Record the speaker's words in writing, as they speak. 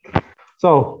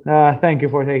Thank you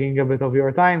for taking a bit of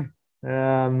your time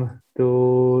to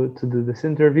do this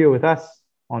interview with us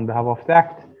on behalf of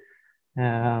TACT.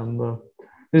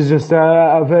 It's just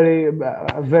a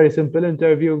very simple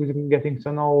interview, getting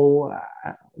to know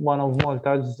one of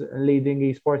Malta's leading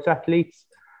esports athletes.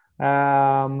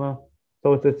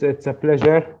 It's a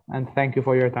pleasure, and thank you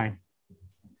for your time.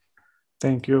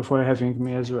 Thank you for having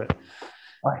me as well.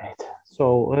 All right.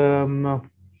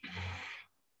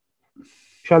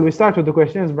 Shall we start with the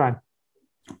questions, Brian?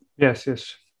 Yes.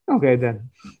 Okay,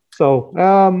 then.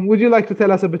 Would you like to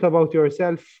tell us a bit about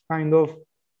yourself, kind of?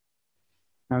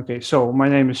 Okay, so my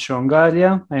name is Sean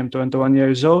Galia. I am 21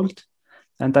 years old,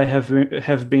 and I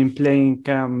have been playing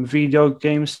video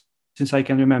games since I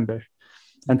can remember.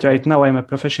 And right now I'm a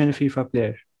professional FIFA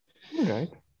player. All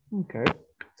right. Okay.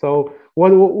 So what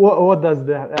does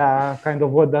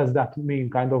what does that mean?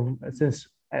 Kind of since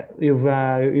you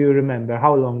remember,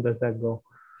 how long does that go?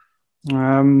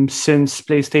 Since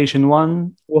PlayStation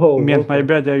 1, Whoa, me and my okay.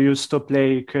 brother used to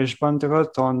play Crash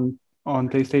Bandicoot on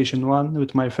PlayStation 1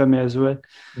 with my family as well.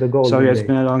 The golden So yeah, it's days.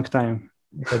 been a long time.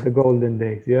 Yeah, the golden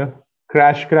days, yeah.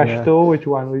 Crash Yeah. 2, which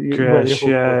one? Crash,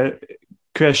 yeah.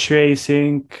 Crash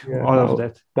Racing, Yeah, all of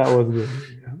that. that was good.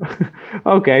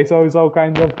 Yeah. Okay, so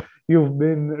kind of you've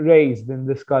been raised in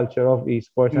this culture of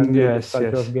esports and this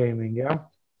culture of gaming, yeah?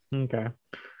 Okay.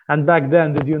 And back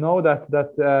then, did you know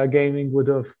that gaming would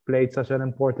have played such an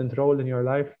important role in your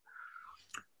life?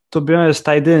 To be honest,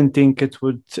 I didn't think it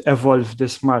would evolve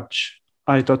this much.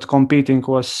 I thought competing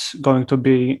was going to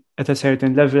be at a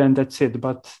certain level and that's it.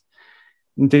 But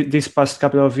these past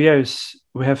couple of years,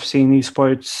 we have seen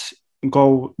esports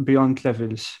go beyond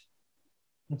levels.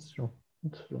 That's true.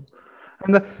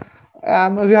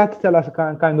 And you had to tell us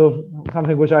kind of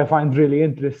something which I find really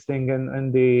interesting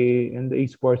in the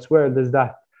esports world is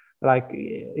that like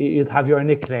you'd have your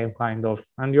nickname kind of,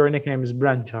 and your nickname is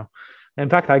Brancha. In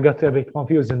fact, I got a bit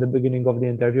confused in the beginning of the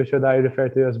interview. Should I refer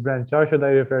to you as Brancha or should I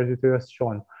refer to you as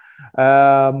Sean?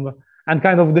 And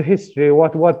kind of the history,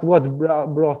 what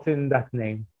brought in that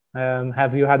name?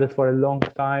 Have you had it for a long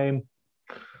time?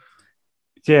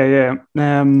 Yeah.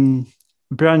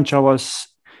 Brancha was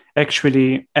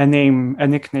actually a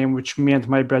nickname which me and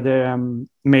my brother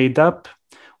made up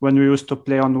when we used to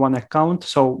play on one account.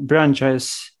 So Brancha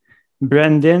is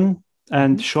Brendan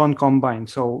and Sean combined.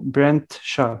 So Brent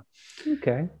Shaw.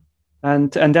 Okay.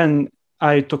 And then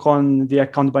I took on the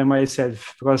account by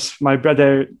myself because my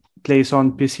brother plays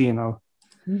on PC now.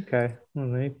 Okay. All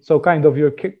right. So kind of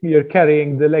you're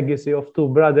carrying the legacy of two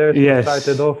brothers who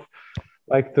started off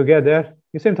like together.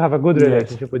 You seem to have a good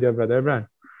relationship with your brother, Bran.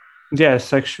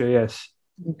 Yes, actually, yes.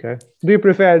 Okay. Do you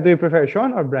prefer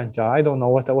Sean or Brancha? I don't know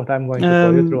what I'm going to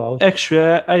call you throughout.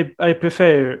 Actually, I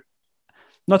prefer,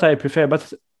 not I prefer,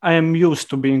 but I am used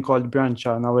to being called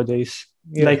Brancha nowadays.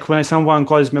 Yes. Like when someone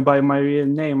calls me by my real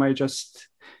name, I just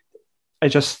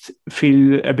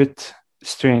feel a bit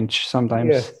strange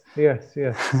sometimes. Yes.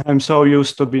 I'm so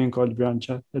used to being called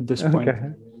Brancha at this point.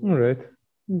 Okay. All right.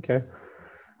 Okay.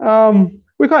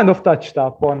 We kind of touched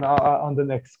up on the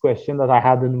next question that I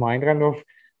had in mind, kind of,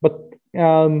 but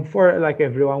for like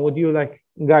everyone, would you like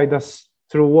guide us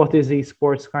through what is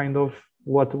esports, kind of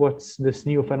what's this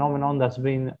new phenomenon that's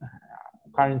been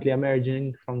currently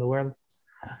emerging from the world?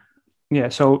 Yeah,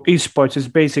 so esports is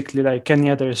basically like any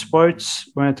other sports.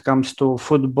 When it comes to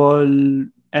football,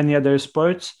 any other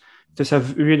sports, there's a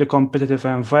really competitive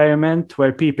environment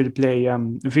where people play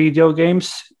video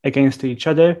games against each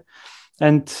other.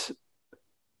 And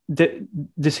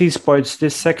this esports,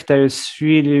 this sector is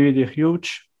really, really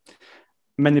huge.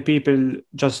 Many people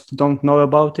just don't know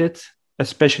about it,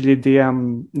 especially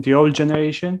the old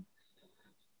generation.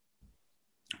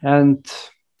 And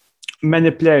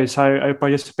many players are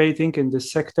participating in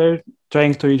this sector,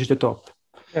 trying to reach the top.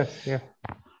 Yes, yeah.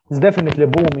 It's definitely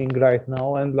booming right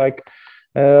now. And like,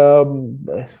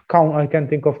 I can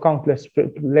think of countless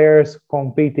players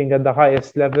competing at the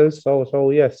highest levels. So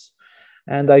yes.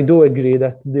 And I do agree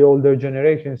that the older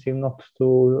generation seem not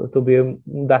to be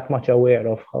that much aware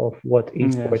of what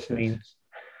esports means.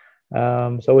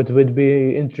 So it would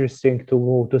be interesting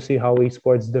to see how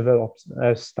esports develops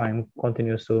as time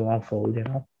continues to unfold, you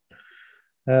know.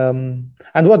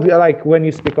 And what like when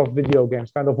you speak of video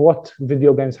games, kind of what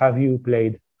video games have you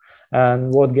played,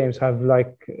 and what games have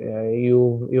like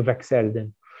you've excelled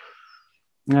in?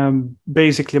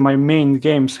 Basically, my main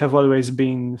games have always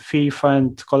been FIFA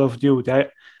and Call of Duty.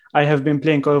 I have been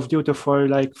playing Call of Duty for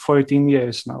like 14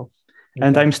 years now. Okay.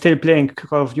 And I'm still playing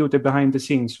Call of Duty behind the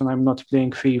scenes when I'm not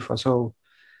playing FIFA. So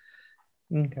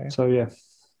yeah.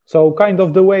 So kind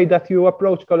of the way that you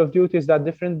approach Call of Duty, is that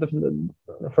different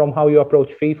from how you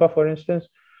approach FIFA, for instance?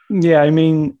 Yeah, I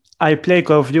mean, I play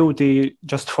Call of Duty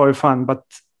just for fun, but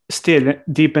still,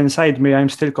 deep inside me, I'm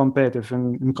still competitive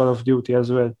in Call of Duty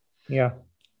as well. Yeah.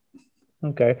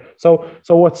 Okay. So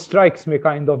what strikes me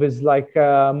kind of is like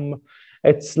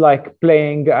it's like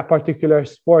playing a particular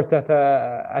sport at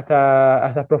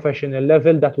a professional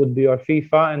level. That would be your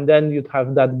FIFA, and then you'd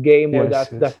have that game or Yes,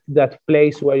 that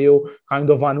place where you kind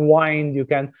of unwind. You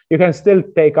can still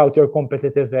take out your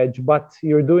competitive edge, but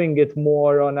you're doing it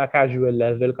more on a casual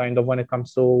level, kind of when it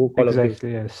comes to Call of Duty.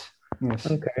 exactly. Yes.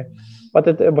 Okay.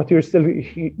 But you're still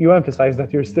you emphasize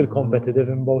that you're still competitive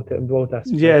in both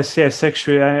aspects. Yes.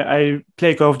 Actually, I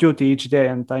play Call of Duty each day,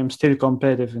 and I'm still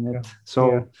competitive in Yeah. it. Yeah.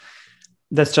 So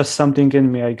that's just something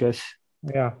in me, I guess.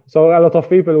 Yeah. So a lot of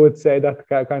people would say that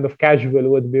kind of casual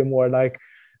would be more like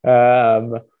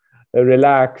um,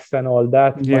 relaxed and all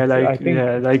that. But I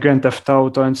think Like Grand Theft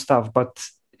Auto and stuff. But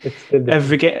it's still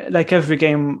different. every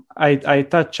game I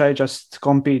touch, I just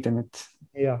compete in it.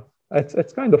 Yeah.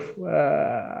 It's kind of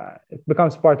it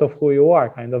becomes part of who you are.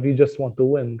 Kind of you just want to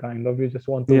win. Kind of you just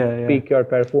want to Yeah. peak your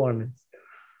performance.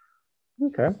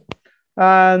 Okay.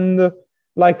 And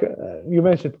like you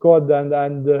mentioned COD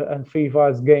and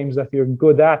FIFA as games that you're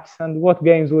good at. And what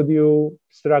games would you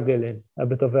struggle in? A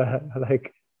bit of a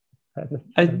like.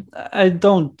 I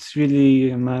don't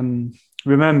really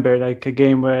remember like a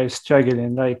game where I struggle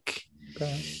in. Like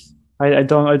Okay. I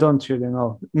don't really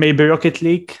know. Maybe Rocket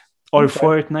League or Okay.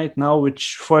 Fortnite now,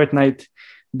 which Fortnite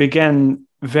began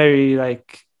very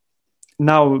like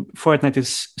now Fortnite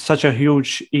is such a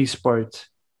huge esport,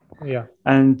 Yeah.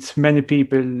 and many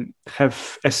people have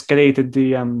escalated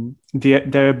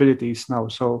their abilities now.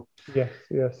 So Yes.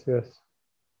 Yes. Yes.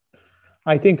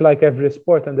 I think like every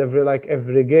sport and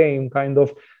every game, kind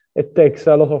of it takes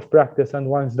a lot of practice, and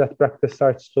once that practice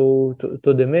starts to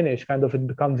diminish, kind of it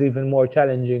becomes even more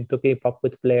challenging to keep up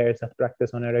with players that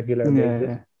practice on a regular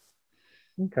basis.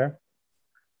 yeah, Okay.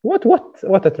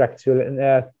 What attracts you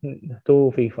to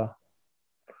FIFA?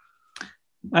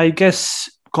 I guess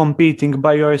competing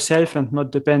by yourself and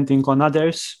not depending on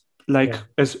others. Like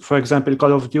Yeah. as for example,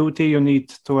 Call of Duty, you need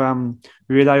to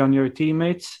rely on your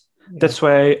teammates. Yeah. That's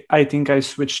why I think I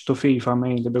switched to FIFA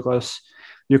mainly because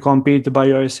you compete by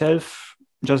yourself,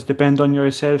 just depend on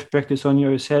yourself, practice on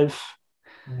yourself,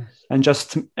 Yes. and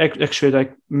just actually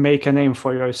like make a name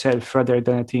for yourself rather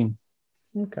than a team.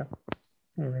 Okay.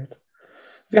 All right.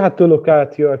 If you had to look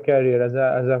at your career as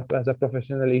a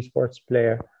professional esports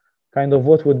player, kind of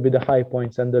what would be the high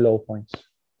points and the low points?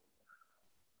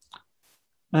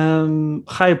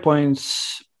 High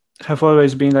points have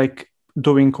always been like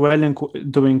doing well in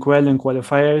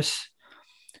qualifiers,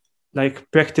 like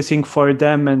practicing for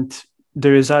them, and the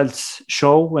results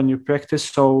show when you practice.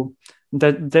 So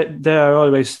that there are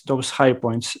always those high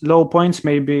points. Low points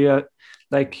maybe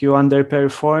like you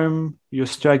underperform, you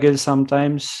struggle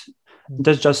sometimes.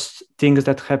 That's just things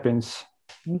that happens.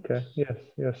 Okay. Yes.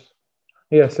 Yes.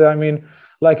 Yes. I mean,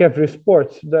 like every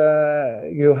sport,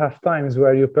 you have times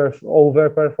where you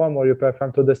overperform or you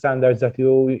perform to the standards that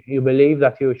you believe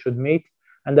that you should meet,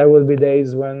 and there will be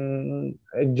days when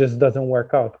it just doesn't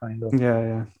work out, kind of.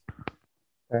 Yeah.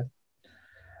 Okay.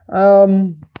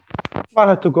 Um, if I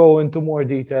had to go into more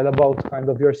detail about kind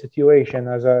of your situation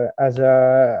as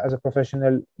a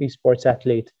professional esports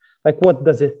athlete, like what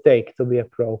does it take to be a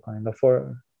pro, kind of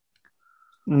for?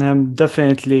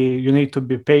 Definitely, you need to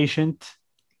be patient.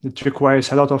 It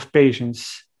requires a lot of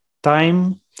patience,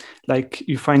 time. Like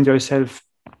you find yourself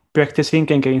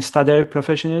practicing against other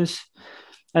professionals,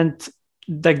 and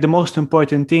like the most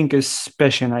important thing is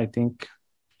passion. I think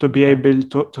to be able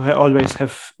to always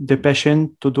have the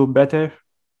passion to do better,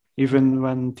 even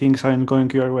when things aren't going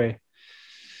your way.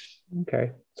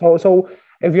 Okay. So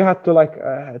if you had to like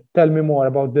tell me more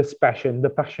about this passion, the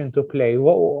passion to play,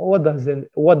 what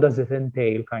does it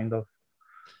entail, kind of?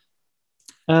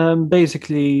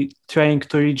 Basically, trying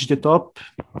to reach the top.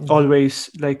 Always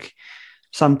like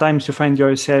sometimes you find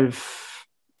yourself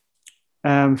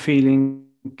feeling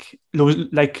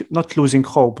like not losing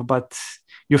hope, but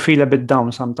you feel a bit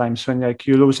down sometimes when like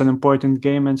you lose an important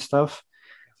game and stuff.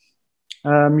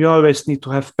 You always need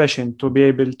to have passion to be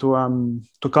able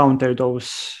to counter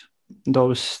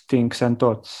those things and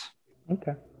thoughts.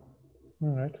 Okay. All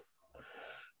right.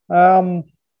 Um,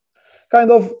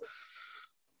 kind of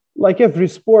like every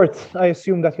sport, I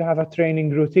assume that you have a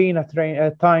training routine,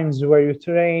 at times where you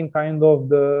train,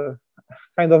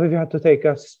 if you had to take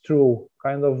us through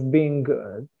kind of being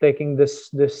taking this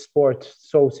sport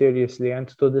so seriously and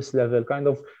to this level, kind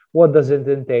of what does it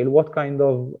entail? What kind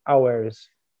of hours?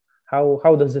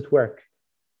 How does it work?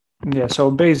 Yeah,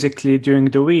 so basically during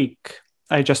the week,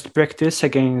 I just practice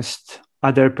against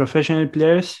other professional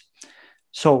players.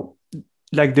 So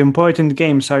like the important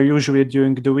games are usually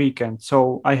during the weekend.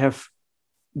 So I have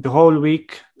the whole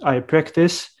week I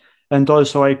practice, and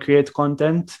also I create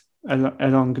content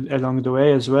along the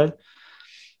way as well.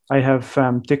 I have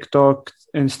TikTok,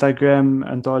 Instagram,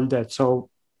 and all that. So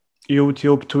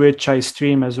YouTube, Twitch, I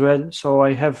stream as well. So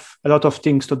I have a lot of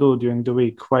things to do during the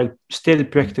week while still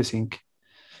practicing.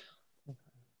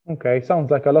 Okay,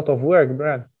 sounds like a lot of work,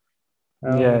 Brad.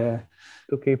 Yeah.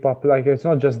 To keep up. Like it's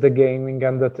not just the gaming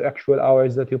and the actual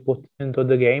hours that you put into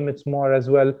the game. It's more as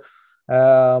well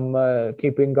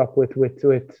keeping up with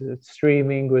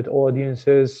streaming, with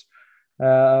audiences.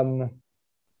 Yeah,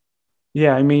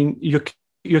 I mean you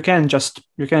can just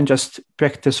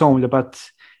practice only, but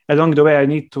along the way I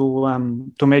need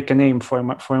to make a name for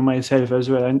myself as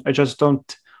well. And I just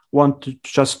don't want to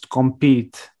just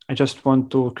compete. I just want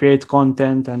to create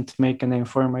content and make a name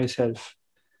for myself.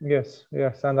 Yes,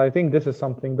 and I think this is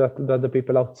something that the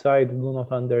people outside do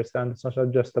not understand. It's not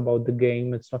just about the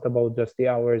game. It's not about just the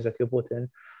hours that you put in.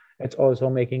 It's also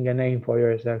making a name for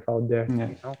yourself out there,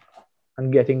 Yeah.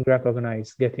 And getting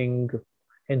recognized, getting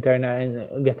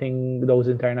those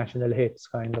international hits,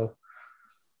 kind of.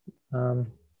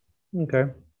 Okay,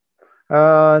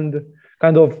 and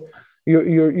kind of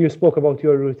you spoke about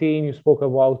your routine. You spoke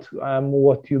about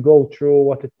what you go through,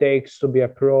 what it takes to be a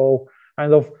pro,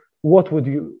 kind of what would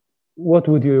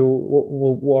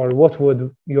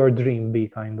your dream be,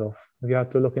 kind of, if you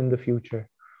had to look in the future?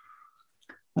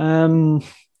 My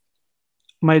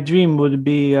dream would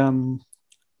be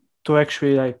to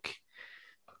actually like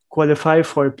qualify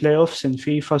for playoffs in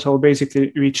FIFA. So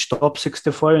basically reach top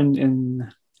 64 in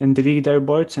the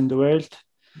leaderboards in the world.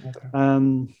 Okay.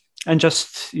 And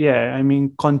just, I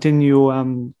mean,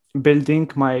 continue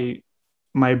building my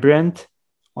brand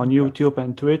on YouTube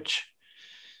and Twitch,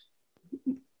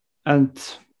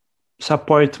 and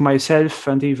support myself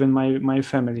and even my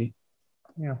family.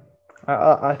 Yeah,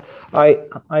 I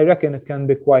reckon it can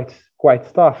be quite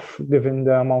tough given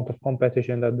the amount of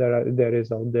competition that there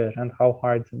is out there, and how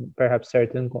hard perhaps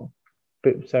certain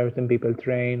people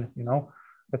train.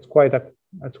 It's quite a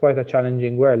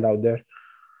challenging world out there.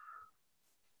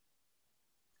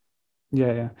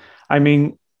 Yeah. I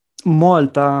mean,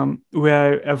 Malta, we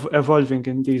are evolving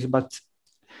in these, but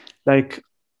like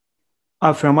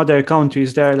from other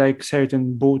countries, there are like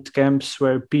certain boot camps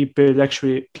where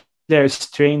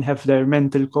players train, have their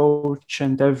mental coach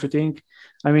and everything.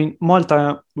 I mean,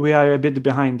 Malta, we are a bit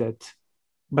behind it,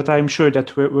 but I'm sure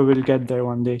that we will get there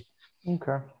one day.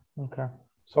 Okay.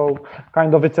 So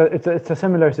kind of it's a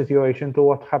similar situation to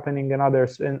what's happening in other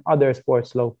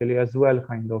sports locally as well,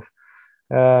 kind of.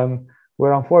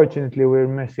 Where unfortunately we're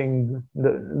missing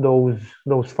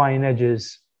those fine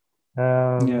edges.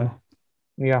 Yeah.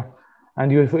 And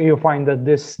you find that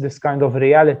this kind of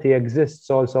reality exists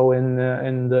also in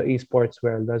the esports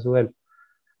world as well.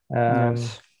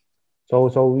 Yes.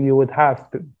 So you would have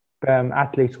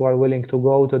athletes who are willing to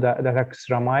go to that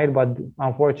extra mile, but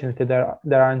unfortunately there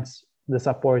aren't the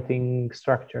supporting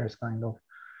structures, kind of.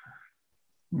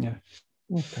 Yeah.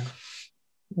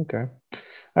 Okay.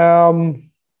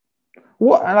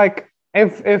 What, like,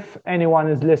 if anyone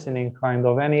is listening, kind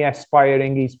of any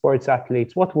aspiring esports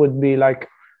athletes, what would be like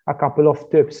a couple of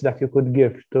tips that you could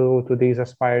give to these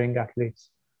aspiring athletes?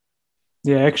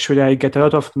 Yeah, actually, I get a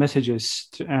lot of messages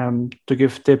to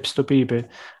give tips to people.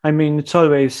 I mean, it's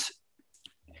always,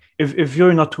 if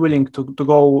you're not willing to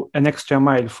go an extra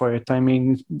mile for it, I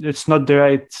mean, it's not the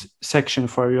right section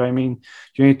for you. I mean,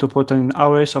 you need to put in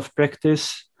hours of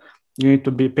practice. You need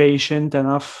to be patient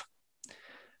enough.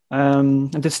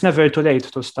 And it's never too late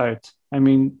to start. I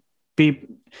mean,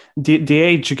 the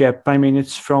age gap, I mean,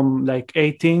 it's from like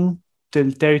 18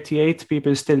 till 38,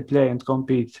 people still play and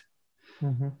compete.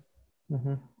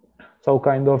 So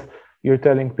kind of you're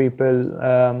telling people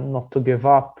not to give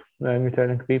up. You're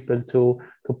telling people to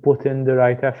put in the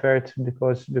right effort,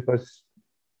 because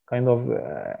kind of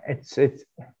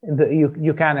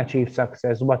you can achieve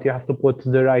success, but you have to put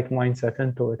the right mindset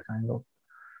into it, kind of.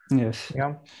 Yes.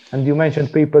 Yeah. And you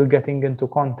mentioned people getting into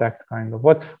contact, kind of.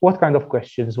 What kind of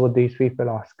questions would these people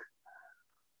ask?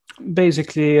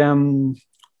 Basically,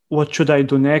 what should I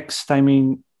do next? I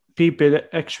mean, people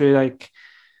actually like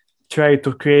try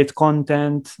to create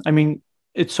content. I mean,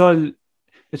 it's all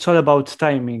about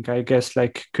timing, I guess.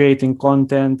 Like creating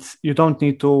content, you don't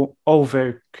need to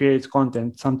over create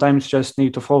content. Sometimes you just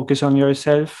need to focus on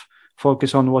yourself,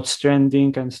 focus on what's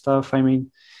trending and stuff. I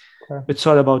mean, It's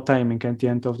all about timing at the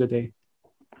end of the day.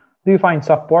 Do you find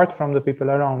support from the people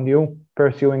around you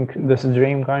pursuing this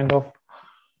dream, kind of?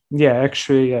 Yeah,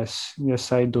 actually,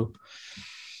 yes, I do.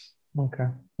 Okay.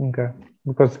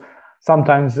 Because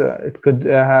sometimes it could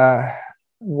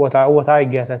what I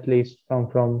get at least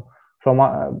from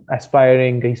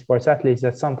aspiring esports athletes,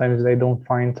 that sometimes they don't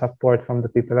find support from the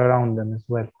people around them as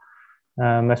well.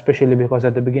 Especially because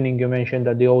at the beginning you mentioned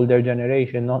that the older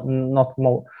generation, not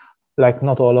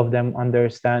all of them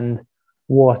understand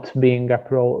what being a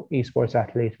pro esports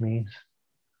athlete means.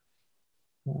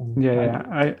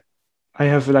 I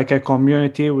have like a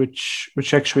community which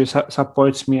actually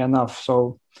supports me enough.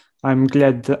 So I'm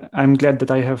glad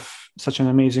that I have such an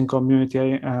amazing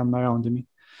community around me.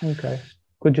 Okay.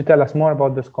 Could you tell us more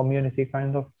about this community,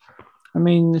 kind of? I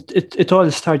mean, it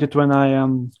all started when I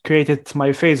created my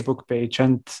Facebook page,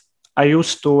 and I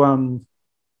used to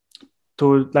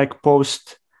like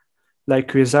post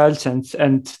like results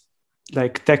and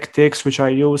like tactics which I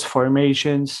use,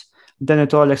 formations. Then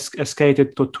it all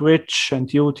escalated to Twitch and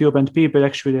YouTube, and people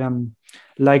actually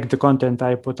like the content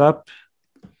I put up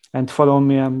and follow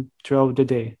me throughout the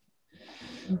day.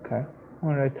 Okay,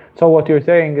 all right. So what you're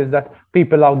saying is that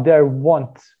people out there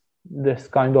want this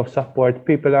kind of support.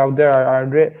 People out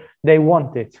there they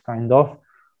want it, kind of.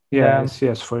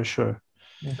 Yes, for sure.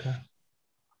 Okay.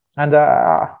 And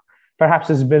perhaps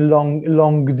it's been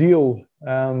long due.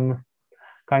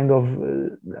 Kind of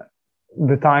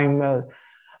the time.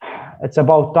 It's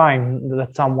about time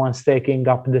that someone's taking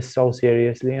up this so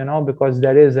seriously, because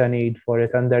there is a need for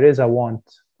it and there is a want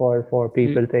for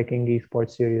people taking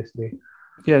esports seriously.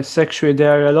 Yes, actually,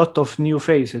 there are a lot of new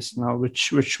faces now,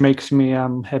 which makes me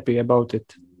happy about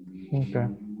it.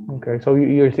 Okay. So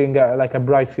you're seeing like a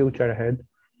bright future ahead.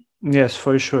 Yes,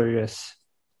 for sure. Yes,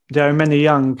 there are many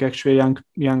young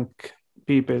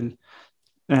people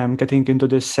getting into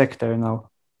this sector now.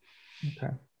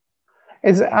 Okay.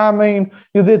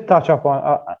 You did touch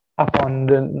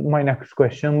upon my next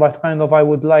question, but kind of I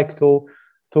would like to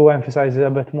emphasize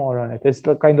a bit more on it. It's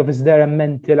is there a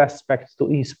mental aspect to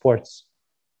esports?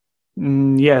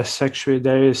 Yes, actually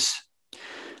there is.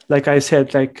 Like I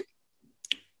said, like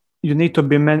you need to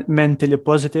be mentally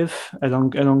positive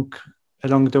along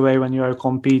the way when you are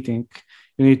competing.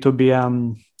 You need to be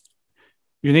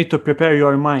you need to prepare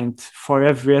your mind for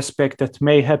every aspect that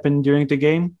may happen during the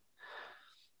game.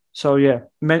 So yeah,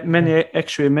 many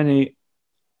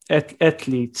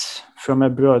athletes from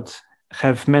abroad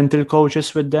have mental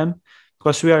coaches with them,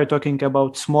 because we are talking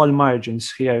about small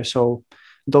margins here. So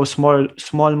those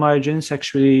small margins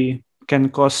actually can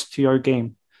cost your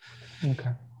game.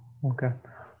 Okay.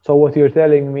 So what you're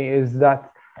telling me is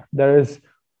that there is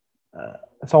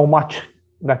so much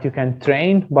that you can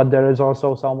train, but there is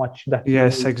also so much that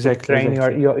train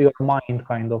your mind,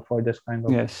 kind of, for this kind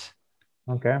of. Yes.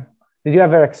 Okay. Did you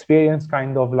ever experience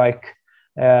kind of like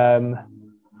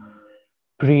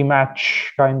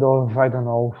pre-match kind of, I don't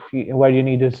know, where you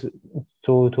needed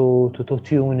to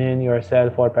tune in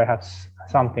yourself, or perhaps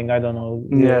something, I don't know?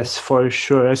 Yes, for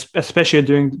sure, especially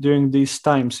during these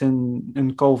times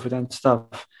in COVID and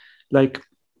stuff. Like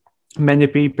many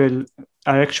people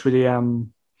are actually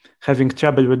having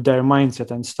trouble with their mindset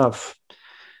and stuff.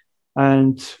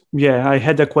 And yeah, I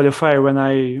had a qualifier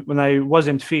when I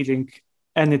wasn't feeling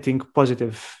anything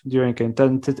positive during it,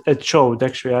 and it showed.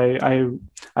 Actually,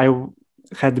 I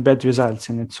had bad results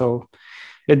in it, so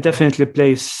it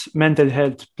definitely mental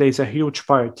health plays a huge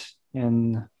part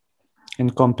in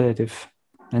competitive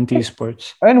and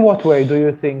esports. In what way do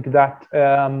you think that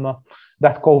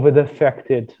that COVID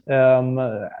affected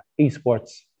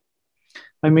esports?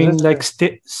 I mean, like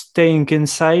staying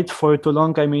inside for too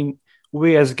long. I mean,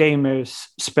 we as gamers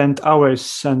spend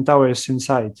hours and hours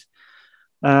inside.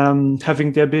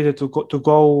 Having the ability to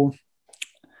go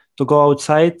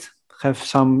outside, have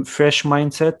some fresh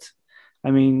mindset. I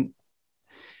mean,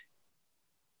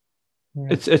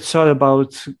 it's all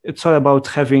about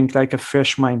having like a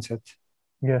fresh mindset.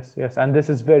 Yes, and this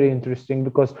is very interesting,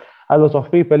 because a lot of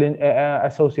people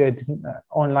associate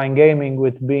online gaming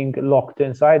with being locked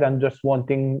inside and just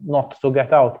wanting not to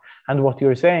get out. And what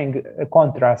you're saying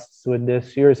contrasts with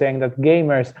this. You're saying that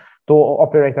gamers, to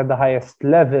operate at the highest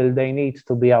level, they need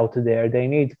to be out there. They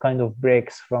need kind of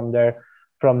breaks from their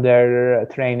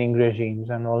training regimes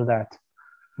and all that.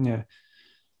 Yeah.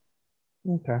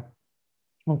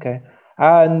 Okay.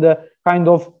 And kind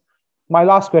of my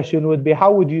last question would be,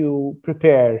 how would you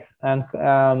prepare and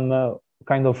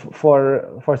kind of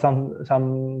for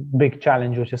some big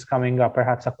challenge which is coming up,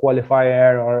 perhaps a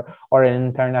qualifier or an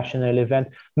international event?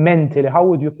 Mentally, how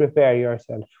would you prepare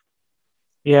yourself?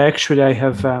 Yeah, actually, I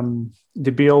have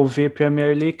the BOV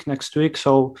Premier League next week,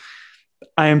 so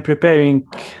I am preparing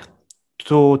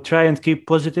to try and keep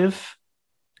positive,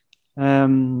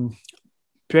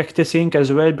 practicing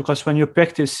as well, because when you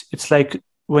practice, it's like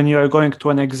when you are going to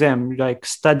an exam, like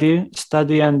study,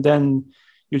 and then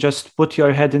you just put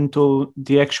your head into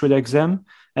the actual exam.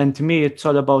 And to me, it's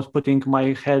all about putting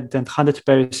my head and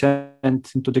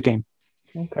 100% into the game.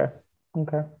 Okay.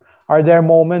 Okay. Are there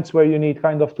moments where you need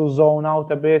kind of to zone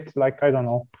out a bit? Like, I don't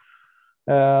know.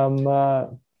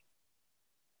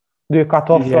 Do you cut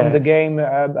off from the game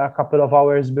a couple of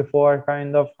hours before?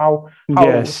 Kind of how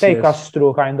take us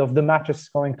through kind of the match is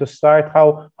going to start.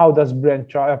 How does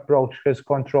Brent approach his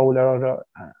controller?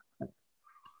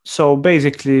 So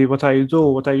basically, what I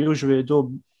usually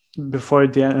do before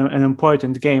an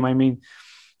important game, I mean,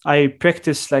 I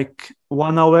practice like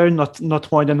 1 hour, not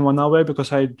more than 1 hour,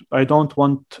 because I don't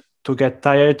want to get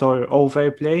tired or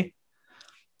overplay.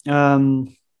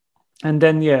 And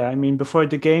then I mean, before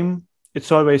the game,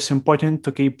 it's always important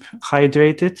to keep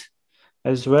hydrated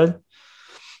as well.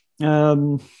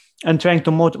 And trying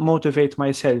to motivate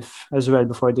myself as well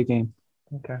before the game.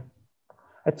 Okay.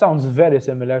 It sounds very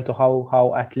similar to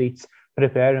how athletes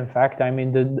prepare. In fact, I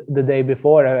mean, the day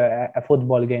before a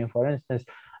football game, for instance,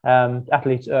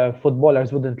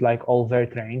 footballers wouldn't like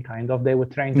overtrain. Kind of, they would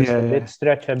train just a bit,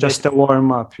 stretch a bit, just a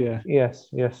warm up.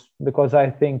 Yes, because I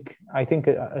think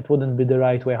it wouldn't be the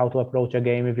right way how to approach a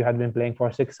game if you had been playing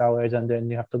for 6 hours and then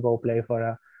you have to go play for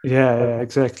a.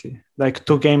 Exactly. Like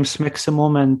 2 games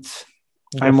maximum, and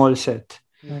I'm all set.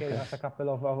 You gave us a couple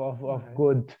of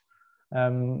good.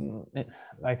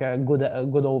 Like a good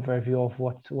overview of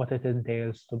what it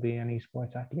entails to be an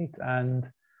esports athlete, and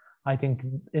I think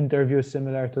interviews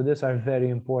similar to this are very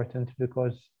important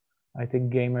because I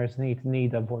think gamers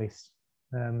need a voice,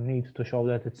 need to show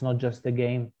that it's not just a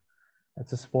game,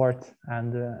 it's a sport,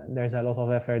 and there's a lot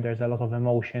of effort, there's a lot of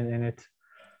emotion in it.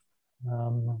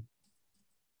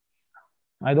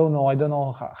 I don't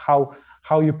know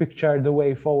how you picture the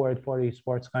way forward for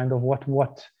esports, kind of what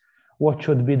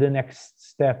should be the next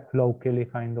step locally,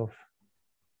 kind of?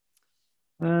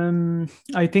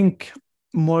 I think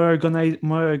more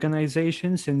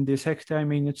organizations in the sector. I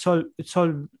mean, it's all.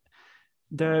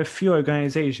 There are few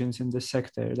organizations in this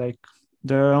sector. Like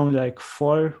there are only like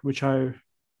 4 which are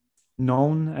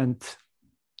known and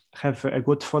have a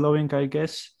good following, I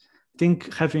guess. I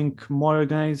think having more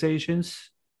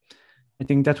organizations, I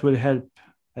think that will help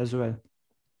as well.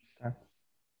 Okay.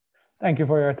 Thank you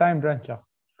for your time, Brent.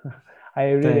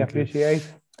 I really appreciate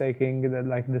taking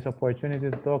this opportunity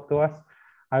to talk to us.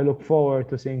 I look forward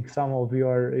to seeing some of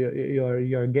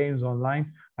your games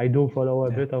online. I do follow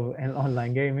a bit of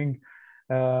online gaming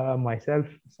myself.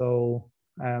 So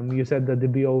you said that the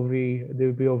BOV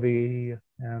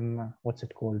what's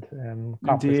it called?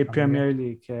 The Premier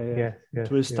League. Yes, it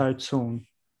will start soon.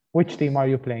 Which team are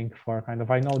you playing for? Kind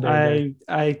of, I know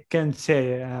I can't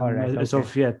say as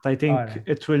of yet. I think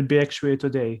it will be actually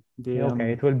today.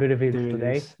 It will be revealed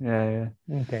today. Yeah.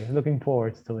 Okay, looking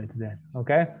forward to it then.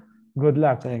 Okay, good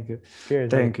luck. Thank you.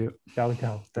 Cheers. Thank you. Ciao,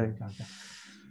 ciao. Thank you.